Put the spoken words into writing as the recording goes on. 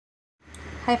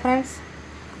Hi friends,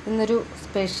 ഇന്നൊരു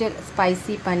special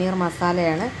spicy paneer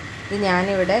മസാലയാണ്. ഇത്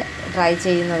ഞാനിവിടെ ട്രൈ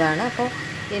ചെയ്യുന്നതാണ്. അപ്പോൾ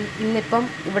ഇന്നിപ്പം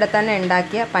ഇവിടെ തന്നെ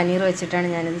ഉണ്ടാക്കിയ പനീർ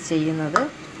വെച്ചിട്ടാണ് ഞാനിത് ചെയ്യുന്നത്.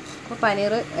 അപ്പോൾ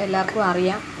പനീർ എല്ലാവർക്കും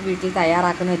അറിയാം വീട്ടിൽ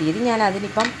തയ്യാറാക്കുന്ന രീതി. ഞാൻ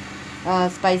അതിനിപ്പം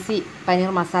സ്പൈസി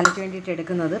പനീർ മസാലയ്ക്ക് വേണ്ടിയിട്ട്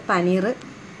എടുക്കുന്നത് പനീർ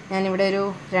ഞാനിവിടെ ഒരു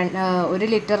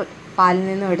 1 ലിറ്റർ പാലിൽ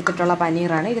നിന്നും എടുത്തിട്ടുള്ള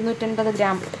പനീറാണ്. 250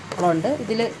 ഗ്രാം ഉണ്ട്.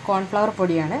 ഇതിൽ കോൺഫ്ലവർ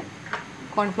പൊടിയാണ്.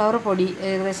 കോൺഫ്ലവർ പൊടി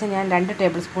ഏകദേശം ഞാൻ 2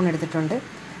 ടേബിൾ സ്പൂൺ എടുത്തിട്ടുണ്ട്.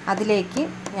 അതിലേക്ക്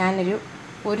ഞാനൊരു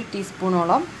 1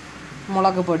 ടീസ്പൂണോളം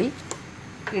മുളക് പൊടി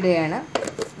ഇടുകയാണ്.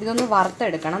 ഇതൊന്ന്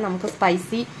വറുത്തെടുക്കണം. നമുക്ക്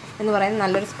സ്പൈസി എന്ന് പറയുന്നത്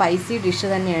നല്ലൊരു സ്പൈസി ഡിഷ്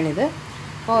തന്നെയാണിത്.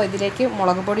 അപ്പോൾ ഇതിലേക്ക്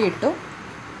മുളക് പൊടി ഇട്ടു.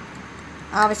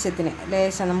 ആവശ്യത്തിന്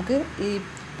ലേശം നമുക്ക് ഈ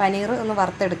പനീർ ഒന്ന്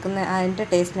വറുത്തെടുക്കുന്ന അതിൻ്റെ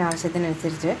ടേസ്റ്റിന്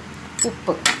ആവശ്യത്തിനനുസരിച്ച്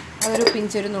ഉപ്പ് അതൊരു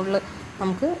പിഞ്ചൊരു നുള്ള്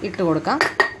നമുക്ക് ഇട്ട് കൊടുക്കാം.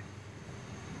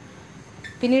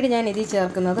 പിന്നീട് ഞാൻ ഇതിൽ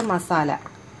ചേർക്കുന്നത് മസാല.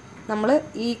 നമ്മൾ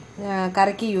ഈ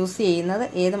കറിക്ക് യൂസ് ചെയ്യുന്നത്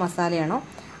ഏത് മസാലയാണോ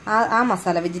ആ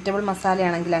മസാല, വെജിറ്റബിൾ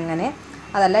മസാലയാണെങ്കിൽ അങ്ങനെ,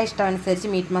 അതല്ല ഇഷ്ടമനുസരിച്ച്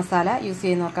മീറ്റ് മസാല യൂസ്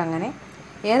ചെയ്യുന്നവർക്ക് അങ്ങനെ,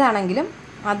 ഏതാണെങ്കിലും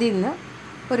അതിൽ നിന്ന്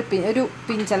ഒരു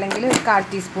പിഞ്ച് അല്ലെങ്കിൽ ഒരു 1/4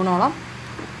 ടീസ്പൂണോളം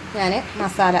ഞാൻ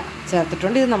മസാല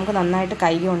ചേർത്തിട്ടുണ്ട്. ഇത് നമുക്ക് നന്നായിട്ട്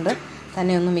കൈ കൊണ്ട്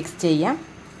തന്നെ ഒന്ന് മിക്സ് ചെയ്യാം.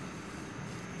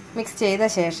 മിക്സ് ചെയ്ത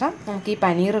ശേഷം നമുക്ക് ഈ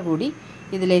പനീർ കൂടി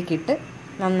ഇതിലേക്കിട്ട്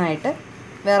നന്നായിട്ട്,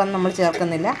 വേറൊന്നും നമ്മൾ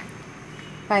ചേർക്കുന്നില്ല,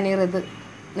 പനീർ ഇത്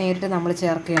നേരിട്ട് നമ്മൾ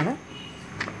ചേർക്കുകയാണ്.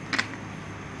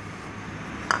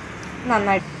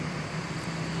 നന്നായിട്ട്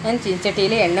ഞാൻ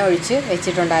ചീനച്ചട്ടിയിൽ എണ്ണ ഒഴിച്ച്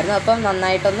വെച്ചിട്ടുണ്ടായിരുന്നു. അപ്പം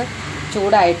നന്നായിട്ടൊന്ന്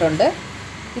ചൂടായിട്ടുണ്ട്.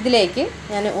 ഇതിലേക്ക്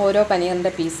ഞാൻ ഓരോ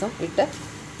പനീറിൻ്റെ പീസും ഇട്ട്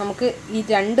നമുക്ക് ഈ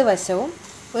 2 വശവും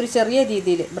ഒരു ചെറിയ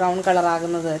രീതിയിൽ ബ്രൗൺ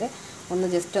കളറാകുന്നത് വരെ ഒന്ന്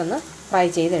ജസ്റ്റ് ഒന്ന് ഫ്രൈ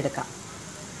ചെയ്തെടുക്കാം.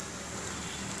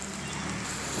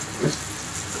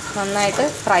 നന്നായിട്ട്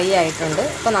ഫ്രൈ ആയിട്ടുണ്ട്.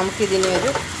 അപ്പോൾ നമുക്കിതിനെ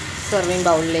ഒരു സെർവിങ്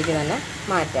ബൗളിലേക്ക് തന്നെ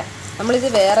മാറ്റാം. നമ്മളിത്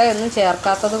വേറെ ഒന്നും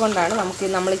ചേർക്കാത്തത് കൊണ്ടാണ്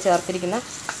നമ്മൾ ചേർത്തിരിക്കുന്ന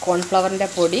കോൺഫ്ലവറിൻ്റെ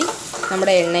പൊടി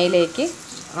നമ്മുടെ എണ്ണയിലേക്ക്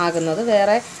ആകുന്നത്.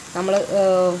 വേറെ നമ്മൾ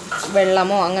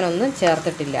വെള്ളമോ അങ്ങനെ ഒന്നും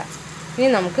ചേർത്തിട്ടില്ല. ഇനി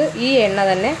നമുക്ക് ഈ എണ്ണ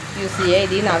തന്നെ യൂസ് ചെയ്യുക.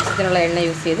 ഇതിൽ നിന്ന് ആവശ്യത്തിനുള്ള എണ്ണ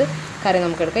യൂസ് ചെയ്ത് കറി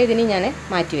നമുക്കെടുക്കാം. ഇതിനി ഞാൻ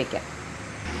മാറ്റി വയ്ക്കാം.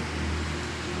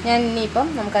 ഞാൻ ഇനിയിപ്പം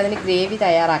നമുക്കതിന് ഗ്രേവി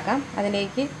തയ്യാറാക്കാം.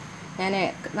 അതിലേക്ക്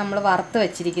നമ്മൾ വറുത്ത്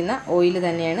വെച്ചിരിക്കുന്ന ഓയിൽ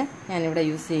തന്നെയാണ് ഞാനിവിടെ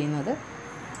യൂസ് ചെയ്യുന്നത്.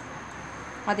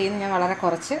 അതിൽ നിന്ന് ഞാൻ വളരെ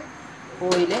കുറച്ച്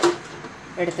ഓയിൽ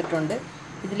എടുത്തിട്ടുണ്ട്.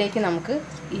 ഇതിലേക്ക് നമുക്ക്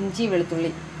ഇഞ്ചി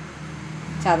വെളുത്തുള്ളി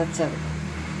ചതച്ചത്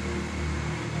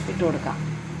ഇട്ട് കൊടുക്കാം.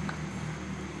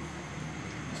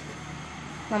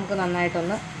 നമുക്ക്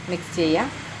നന്നായിട്ടൊന്ന് മിക്സ് ചെയ്യാം.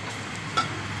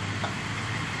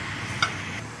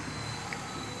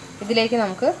 ഇതിലേക്ക്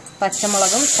നമുക്ക്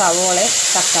പച്ചമുളകും സവോളയും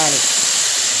തക്കാളി,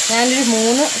 ഞാനൊരു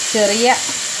 3 ചെറിയ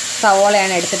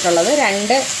സവോളയാണ് എടുത്തിട്ടുള്ളത്,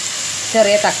 2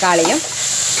 ചെറിയ തക്കാളിയും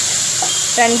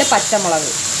 2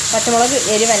 പച്ചമുളക്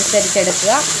എരിവനുസരിച്ച്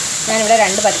എടുക്കുക. ഞാനിവിടെ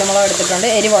 2 പച്ചമുളക് എടുത്തിട്ടുണ്ട്.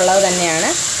 എരിവുള്ളത് തന്നെയാണ്.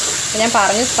 ഞാൻ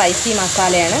പറഞ്ഞു സ്പൈസി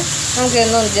മസാലയാണ്.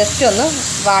 നമുക്കിതൊന്ന് ജസ്റ്റ് ഒന്ന്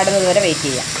വാടുന്നത് വരെ വെയിറ്റ്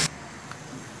ചെയ്യാം.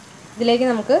 ഇതിലേക്ക്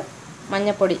നമുക്ക്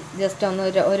മഞ്ഞൾപ്പൊടി ജസ്റ്റ് ഒന്ന്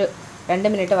ഒരു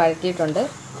 2 മിനിറ്റ് വഴറ്റിയിട്ടുണ്ട്.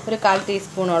 ഒരു 1/4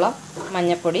 ടീസ്പൂണോളം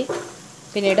മഞ്ഞൾപ്പൊടി,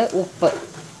 പിന്നീട് ഉപ്പ്.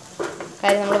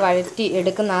 കാര്യം നമ്മൾ വഴറ്റി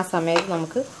എടുക്കുന്ന ആ സമയത്ത്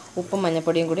നമുക്ക് ഉപ്പും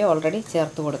മഞ്ഞൾപ്പൊടിയും കൂടി ഓൾറെഡി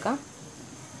ചേർത്ത് കൊടുക്കാം.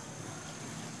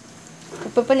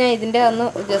 ഉപ്പിപ്പോൾ ഞാൻ ഇതിൻ്റെ ഒന്ന്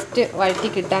ജസ്റ്റ് വഴറ്റി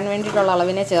കിട്ടാൻ വേണ്ടിയിട്ടുള്ള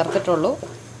അളവിനെ ചേർത്തിട്ടുള്ളൂ.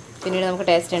 പിന്നീട് നമുക്ക്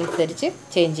ടേസ്റ്റ് അനുസരിച്ച്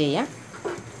ചേഞ്ച് ചെയ്യാം.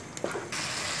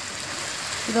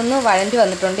 ഇതൊന്ന് വഴണ്ടി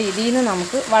വന്നിട്ടുണ്ട്. ഇതിൽ നിന്ന്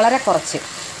നമുക്ക് വളരെ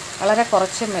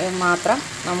കുറച്ച് മാത്രം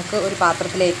നമുക്ക് ഒരു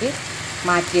പാത്രത്തിലേക്ക്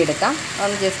മാറ്റിയെടുക്കാം.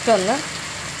 ഒന്ന് ജസ്റ്റ് ഒന്ന്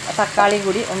തക്കാളി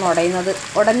കൂടി ഒന്ന്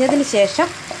ഉടഞ്ഞതിന് ശേഷം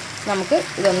നമുക്ക്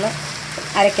ഇതൊന്ന്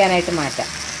അരയ്ക്കാനായിട്ട് മാറ്റാം.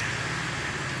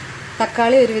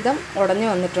 തക്കാളി ഒരുവിധം ഉടഞ്ഞു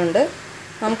വന്നിട്ടുണ്ട്.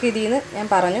 നമുക്കിതിൽ നിന്ന് ഞാൻ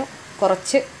പറഞ്ഞു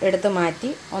കുറച്ച് എടുത്ത് മാറ്റി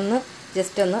ഒന്ന്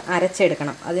ജസ്റ്റ് ഒന്ന്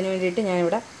അരച്ചെടുക്കണം. അതിന് വേണ്ടിയിട്ട്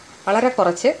ഞാനിവിടെ വളരെ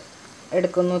കുറച്ച്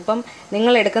എടുക്കുന്നു. ഇപ്പം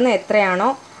നിങ്ങൾ എടുക്കുന്ന എത്രയാണോ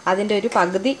അതിൻ്റെ ഒരു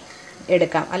പകുതി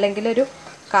എടുക്കാം, അല്ലെങ്കിൽ ഒരു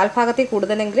 1/4 ഭാഗത്തിൽ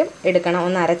കൂടുതലെങ്കിലും എടുക്കണം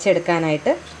ഒന്ന്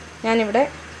അരച്ചെടുക്കാനായിട്ട്. ഞാനിവിടെ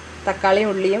തക്കാളിയും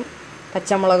ഉള്ളിയും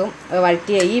പച്ചമുളകും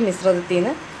വഴറ്റിയ ഈ മിശ്രിതത്തിൽ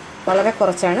നിന്ന് വളരെ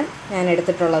കുറച്ചാണ് ഞാൻ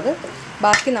എടുത്തിട്ടുള്ളത്.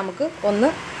 ബാക്കി നമുക്ക് ഒന്ന്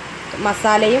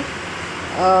മസാലയും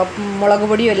മുളക്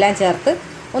പൊടിയും എല്ലാം ചേർത്ത്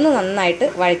ഒന്ന് നന്നായിട്ട്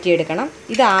വഴറ്റിയെടുക്കണം.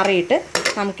 ഇത് ആറിയിട്ട്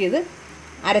നമുക്കിത്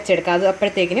അരച്ചെടുക്കാം. അത്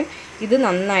അപ്പോഴത്തേക്കിനും ഇത്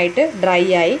നന്നായിട്ട് ഡ്രൈ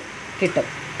ആയി കിട്ടും.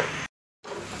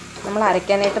 നമ്മൾ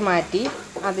അരയ്ക്കാനായിട്ട് മാറ്റി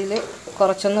അതിൽ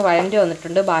കുറച്ചൊന്ന് വഴണ്ടി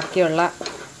വന്നിട്ടുണ്ട്. ബാക്കിയുള്ള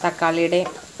തക്കാളിയുടെയും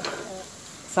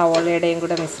സവോളയുടെയും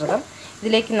കൂടെ മിശ്രിതം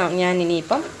ഇതിലേക്ക് ഞാൻ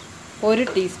ഇനിയിപ്പം 1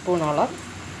 ടീസ്പൂണോളം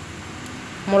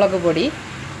മുളക് പൊടി,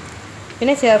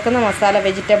 പിന്നെ ചേർക്കുന്ന മസാല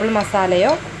വെജിറ്റബിൾ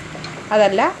മസാലയോ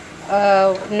അതല്ല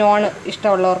നോൺ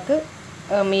ഇഷ്ടമുള്ളവർക്ക്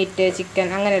മീറ്റ് ചിക്കൻ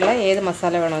അങ്ങനെയുള്ള ഏത്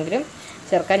മസാല വേണമെങ്കിലും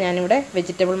ചേർക്കാം. ഞാനിവിടെ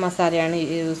വെജിറ്റബിൾ മസാലയാണ്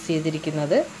യൂസ്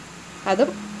ചെയ്തിരിക്കുന്നത്. അതും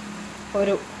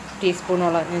 1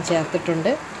 ടീസ്പൂണോളം ഞാൻ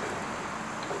ചേർത്തിട്ടുണ്ട്.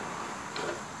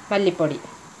 മല്ലിപ്പൊടി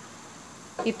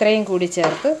ഇത്രയും കൂടി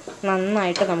ചേർത്ത്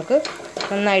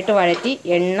നന്നായിട്ട് വഴറ്റി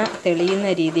എണ്ണ തെളിയുന്ന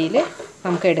രീതിയിൽ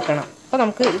നമുക്ക് എടുക്കണം. അപ്പോൾ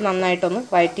നമുക്ക് നന്നായിട്ടൊന്ന്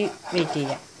വഴറ്റി വെയിറ്റ്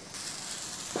ചെയ്യാം.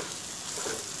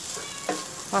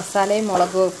 മസാലയും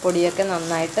മുളക് പൊടിയൊക്കെ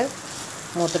നന്നായിട്ട്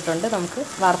മൂത്തിട്ടുണ്ട്. നമുക്ക്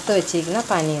വറുത്ത് വെച്ചിരിക്കുന്ന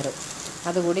പനീർ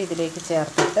അതുകൂടി ഇതിലേക്ക്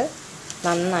ചേർത്തിട്ട്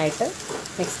നന്നായിട്ട്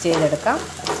മിക്സ് ചെയ്തെടുക്കാം.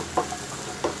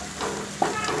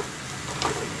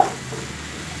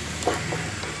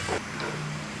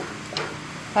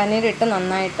 പനീറിട്ട്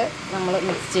നന്നായിട്ട് നമ്മൾ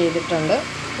മിക്സ് ചെയ്തിട്ടുണ്ട്.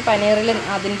 പനീറിൽ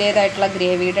അതിൻ്റേതായിട്ടുള്ള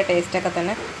ഗ്രേവിയുടെ ടേസ്റ്റൊക്കെ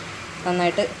തന്നെ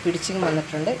നന്നായിട്ട് പിടിച്ചും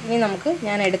വന്നിട്ടുണ്ട്. ഇനി നമുക്ക്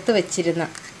ഞാൻ എടുത്ത് വെച്ചിരുന്ന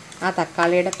ആ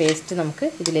തക്കാളിയുടെ പേസ്റ്റ് നമുക്ക്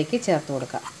ഇതിലേക്ക് ചേർത്ത്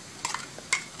കൊടുക്കാം.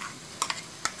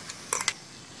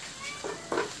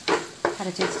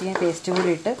 അരച്ച് വെച്ചിരിക്കുന്ന പേസ്റ്റ്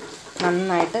കൂടി ഇട്ട്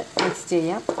നന്നായിട്ട് മിക്സ്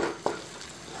ചെയ്യാം.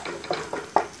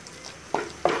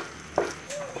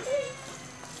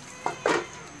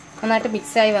 നന്നായിട്ട്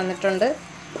മിക്സായി വന്നിട്ടുണ്ട്.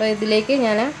 അപ്പോൾ ഇതിലേക്ക്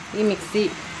ഞാൻ ഈ മിക്സി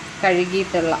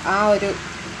കഴുകിയിട്ടുള്ള ആ ഒരു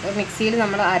മിക്സിയിൽ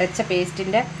നമ്മൾ അരച്ച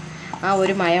പേസ്റ്റിൻ്റെ ആ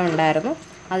ഒരു മയം ഉണ്ടായിരുന്നു.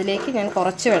 അതിലേക്ക് ഞാൻ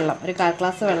കുറച്ച് വെള്ളം, ഒരു 1/4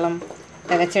 ഗ്ലാസ് വെള്ളം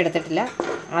തികച്ചെടുത്തിട്ടില്ല,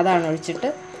 അതാണ് ഒഴിച്ചിട്ട്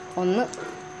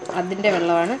അതിൻ്റെ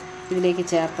വെള്ളമാണ് ഇതിലേക്ക്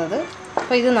ചേർത്തത്.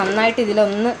 അപ്പോൾ ഇത് നന്നായിട്ട്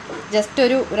ഇതിലൊന്ന് ജസ്റ്റ്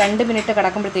ഒരു 2 മിനിറ്റ്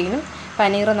കിടക്കുമ്പോഴത്തേക്കിനും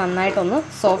പനീർ നന്നായിട്ടൊന്ന്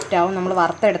സോഫ്റ്റ് ആവും. നമ്മൾ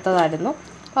വറുത്തെടുത്തതായിരുന്നു.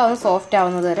 അപ്പോൾ അതൊന്ന് സോഫ്റ്റ്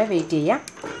ആവുന്നത് വരെ വെയിറ്റ് ചെയ്യാം.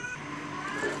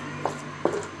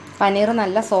 പനീർ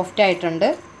നല്ല സോഫ്റ്റ് ആയിട്ടുണ്ട്.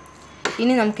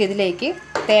 ഇനി നമുക്കിതിലേക്ക്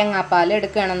തേങ്ങാപ്പാൽ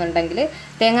എടുക്കുകയാണെന്നുണ്ടെങ്കിൽ,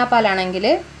 തേങ്ങാപ്പാലാണെങ്കിൽ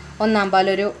 1/4 പാൽ,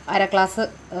 ഒരു 1/2 ഗ്ലാസ്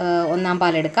 1/4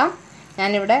 പാൽ എടുക്കാം.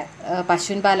 ഞാനിവിടെ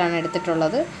പശുവിൻ പാലാണ്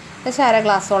എടുത്തിട്ടുള്ളത്. പക്ഷേ 1/2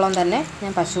 ഗ്ലാസോളം തന്നെ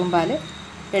ഞാൻ പശുവിൻ പാൽ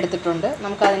എടുത്തിട്ടുണ്ട്.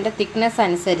 നമുക്കതിൻ്റെ തിക്നെസ്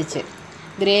അനുസരിച്ച്,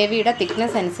 ഗ്രേവിയുടെ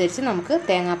തിക്നെസ് അനുസരിച്ച് നമുക്ക്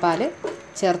തേങ്ങാപ്പാൽ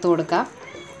ചേർത്ത് കൊടുക്കാം.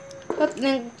 അപ്പോൾ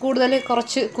കൂടുതൽ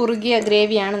കുറച്ച് കുറുകിയ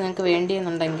ഗ്രേവിയാണ് നിങ്ങൾക്ക്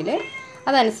വേണ്ടിയെന്നുണ്ടെങ്കിൽ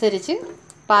അതനുസരിച്ച്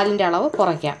പാലിൻ്റെ അളവ്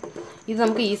കുറയ്ക്കാം. ഇത്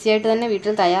നമുക്ക് ഈസി ആയിട്ട് തന്നെ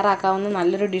വീട്ടിൽ തയ്യാറാക്കാവുന്ന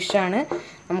നല്ലൊരു ഡിഷാണ്.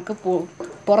 നമുക്ക്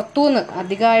പുറത്തുനിന്ന്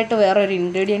അധികമായിട്ട് വേറെ ഒരു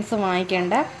ഇൻഗ്രീഡിയൻസ്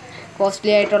വാങ്ങിക്കേണ്ട,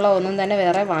 കോസ്റ്റ്ലി ആയിട്ടുള്ള ഒന്നും തന്നെ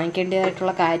വേറെ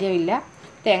വാങ്ങിക്കേണ്ടതായിട്ടുള്ള കാര്യമില്ല.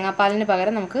 തേങ്ങാപ്പാലിന്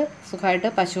പകരം നമുക്ക് സുഖമായിട്ട്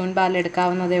പശുവിൻ പാൽ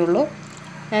എടുക്കാവുന്നതേ ഉള്ളൂ.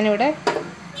 ഞാനിവിടെ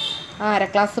 1/2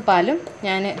 ഗ്ലാസ് പാലും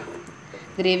ഞാൻ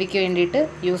ഗ്രേവിക്ക് വേണ്ടിയിട്ട്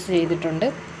യൂസ് ചെയ്തിട്ടുണ്ട്.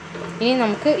 ഇനി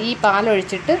നമുക്ക് ഈ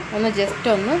പാലൊഴിച്ചിട്ട് ജസ്റ്റ്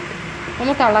ഒന്ന്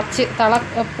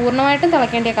പൂർണ്ണമായിട്ടും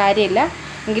തിളയ്ക്കേണ്ട കാര്യമില്ല,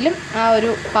 എങ്കിലും ആ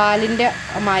ഒരു പാലിൻ്റെ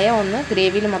മയം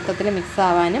ഗ്രേവിയിൽ മൊത്തത്തിൽ മിക്സ്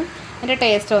ആവാനും അതിൻ്റെ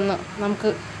ടേസ്റ്റ് നമുക്ക്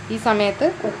ഈ സമയത്ത്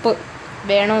ഉപ്പ്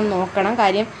വേണമെന്ന് നോക്കണം.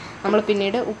 കാര്യം നമ്മൾ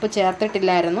പിന്നീട് ഉപ്പ്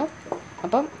ചേർത്തിട്ടില്ലായിരുന്നു.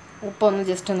 അപ്പം ഉപ്പൊന്ന്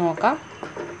ജസ്റ്റ് നോക്കാം.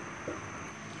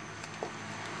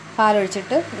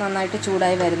 പാലൊഴിച്ചിട്ട് നന്നായിട്ട്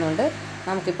ചൂടായി വരുന്നുണ്ട്.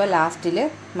 നമുക്കിപ്പോൾ ലാസ്റ്റിൽ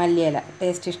മല്ലിയില,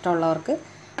 ടേസ്റ്റ് ഇഷ്ടമുള്ളവർക്ക്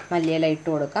മല്ലിയില ഇട്ട്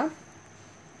കൊടുക്കാം.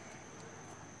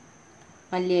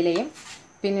 മല്ലിയിലയും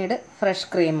പിന്നീട് ഫ്രഷ്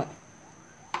ക്രീം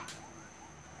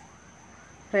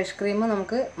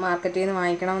നമുക്ക് മാർക്കറ്റിൽ നിന്ന്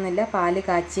വാങ്ങിക്കണമെന്നില്ല. പാല്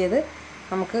കാച്ചിയത്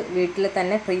നമുക്ക് വീട്ടിൽ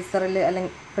തന്നെ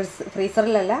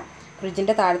ഫ്രീസറിലല്ല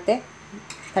ഫ്രിഡ്ജിൻ്റെ താഴത്തെ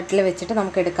തട്ടിൽ വെച്ചിട്ട്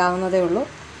നമുക്ക് എടുക്കാവുന്നതേ ഉള്ളൂ.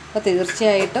 അപ്പോൾ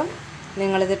തീർച്ചയായിട്ടും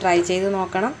നിങ്ങളിത് ട്രൈ ചെയ്ത്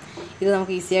നോക്കണം. ഇത്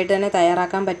നമുക്ക് ഈസി ആയിട്ട് തന്നെ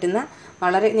തയ്യാറാക്കാൻ പറ്റുന്ന,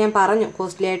 വളരെ ഞാൻ പറഞ്ഞു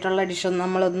കോസ്റ്റ്ലി ആയിട്ടുള്ള ഡിഷൊന്നും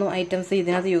നമ്മളൊന്നും ഐറ്റംസ്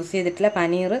ഇതിനകത്ത് യൂസ് ചെയ്തിട്ടില്ല.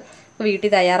 പനീർ വീട്ടിൽ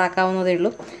തയ്യാറാക്കാവുന്നതേ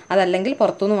ഉള്ളൂ. അതല്ലെങ്കിൽ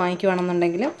പുറത്തുനിന്ന്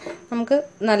വാങ്ങിക്കുവാണെന്നുണ്ടെങ്കിലും നമുക്ക്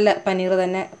നല്ല പനീർ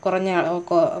തന്നെ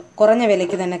കുറഞ്ഞ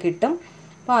വിലയ്ക്ക് തന്നെ കിട്ടും.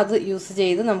 അപ്പോൾ അത് യൂസ്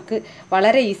ചെയ്ത് നമുക്ക്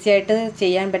വളരെ ഈസി ആയിട്ട്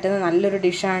ചെയ്യാൻ പറ്റുന്ന നല്ലൊരു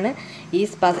ഡിഷാണ് ഈ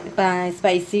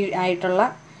സ്പൈസി ആയിട്ടുള്ള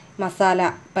മസാല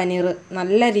പനീർ.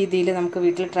 നല്ല രീതിയിൽ നമുക്ക്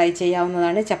വീട്ടിൽ ട്രൈ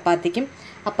ചെയ്യാവുന്നതാണ്. ചപ്പാത്തിക്കും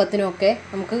അപ്പത്തിനുമൊക്കെ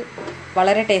നമുക്ക്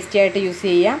വളരെ ടേസ്റ്റി ആയിട്ട് യൂസ്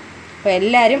ചെയ്യാം. അപ്പോൾ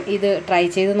എല്ലാവരും ഇത് ട്രൈ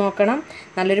ചെയ്ത് നോക്കണം.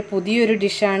 നല്ലൊരു പുതിയൊരു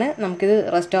ഡിഷാണ്. നമുക്കിത്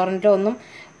റെസ്റ്റോറൻറ്റിലോ ഒന്നും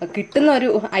കിട്ടുന്ന ഒരു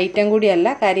ഐറ്റം കൂടിയല്ല.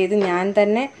 കാര്യം ഇത് ഞാൻ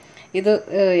തന്നെ ഇത്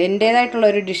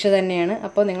എൻ്റേതായിട്ടുള്ളൊരു ഡിഷ് തന്നെയാണ്.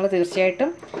 അപ്പോൾ നിങ്ങൾ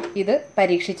തീർച്ചയായിട്ടും ഇത്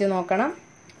പരീക്ഷിച്ച് നോക്കണം.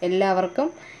 എല്ലാവർക്കും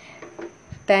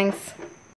താങ്ക്സ്.